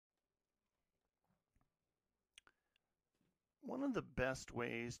One of the best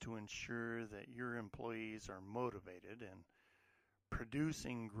ways to ensure that your employees are motivated and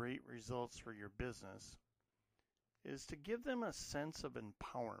producing great results for your business is to give them a sense of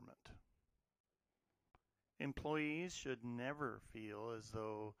empowerment. Employees should never feel as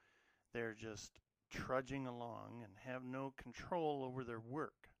though they're just trudging along and have no control over their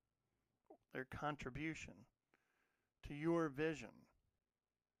work, their contribution to your vision.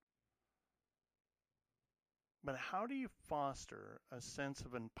 But how do you foster a sense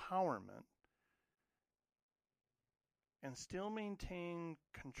of empowerment and still maintain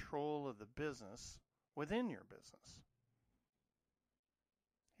control of the business within your business?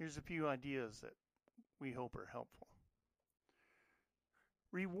 Here's a few ideas that we hope are helpful.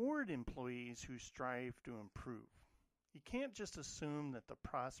 Reward employees who strive to improve. You can't just assume that the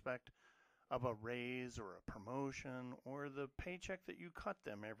prospect of a raise or a promotion or the paycheck that you cut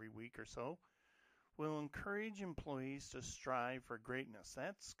them every week or so will encourage employees to strive for greatness.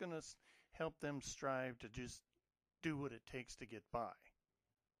 That's going to help them strive to just do what it takes to get by.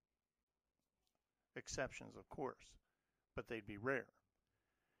 Exceptions, of course, but they'd be rare.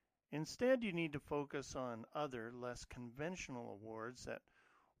 Instead, you need to focus on other, less conventional awards that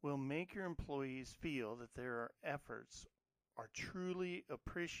will make your employees feel that their efforts are truly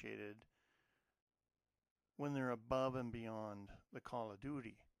appreciated when they're above and beyond the call of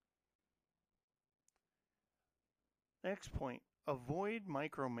duty. Next point, avoid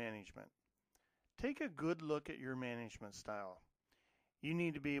micromanagement. Take a good look at your management style. You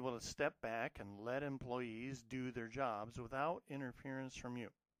need to be able to step back and let employees do their jobs without interference from you.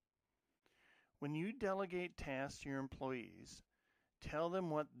 When you delegate tasks to your employees, tell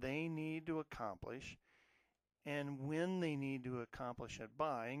them what they need to accomplish and when they need to accomplish it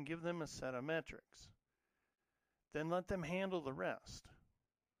by, and give them a set of metrics. Then let them handle the rest.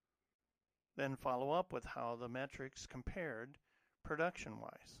 Then follow up with how the metrics compared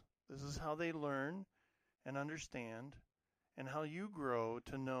production-wise. This is how they learn and understand, and how you grow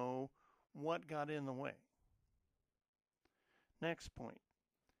to know what got in the way. Next point.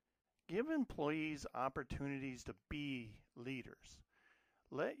 Give employees opportunities to be leaders.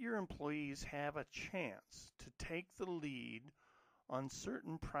 Let your employees have a chance to take the lead on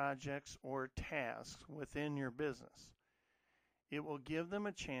certain projects or tasks within your business. It will give them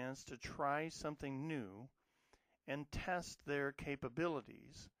a chance to try something new and test their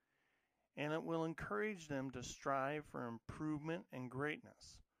capabilities, and it will encourage them to strive for improvement and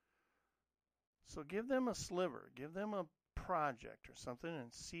greatness. So give them a sliver, give them a project or something,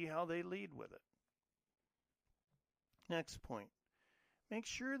 and see how they lead with it. Next point. Make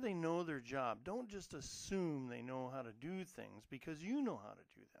sure they know their job. Don't just assume they know how to do things because you know how to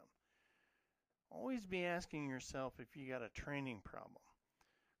do them. Always be asking yourself if you got a training problem.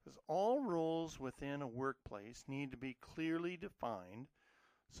 Because all roles within a workplace need to be clearly defined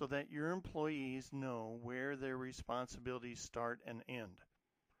so that your employees know where their responsibilities start and end.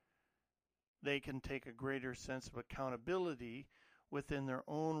 They can take a greater sense of accountability within their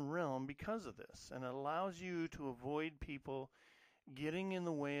own realm because of this, and it allows you to avoid people getting in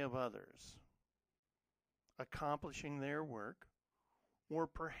the way of others, accomplishing their work, or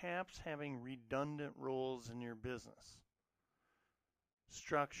perhaps having redundant roles in your business.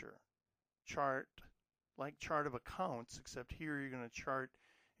 Structure, chart, like chart of accounts, except here you're going to chart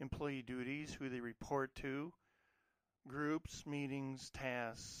employee duties, who they report to, groups, meetings,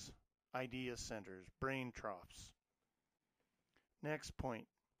 tasks, idea centers, brain troughs. Next point,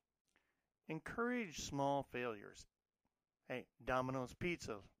 encourage small failures. Hey, Domino's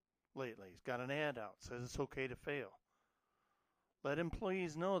Pizza lately has got an ad out, says it's okay to fail. Let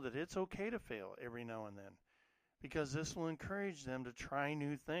employees know that it's okay to fail every now and then, because this will encourage them to try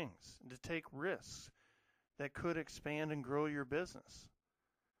new things and to take risks that could expand and grow your business.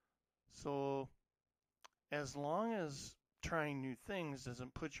 So as long as trying new things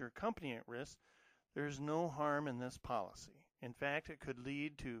doesn't put your company at risk, there's no harm in this policy. In fact, it could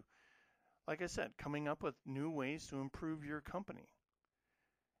lead to, like I said, coming up with new ways to improve your company.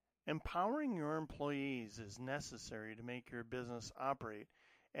 Empowering your employees is necessary to make your business operate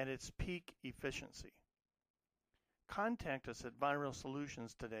at its peak efficiency. Contact us at Viral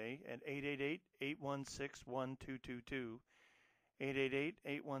Solutions today at 888-816-1222,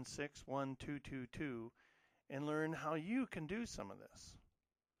 888-816-1222, and learn how you can do some of this.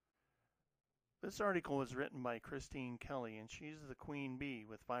 This article was written by Christine Kelly, and she's the queen bee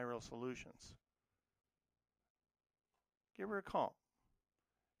with Viral Solutions. Give her a call.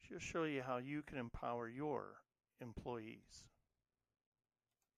 She'll show you how you can empower your employees.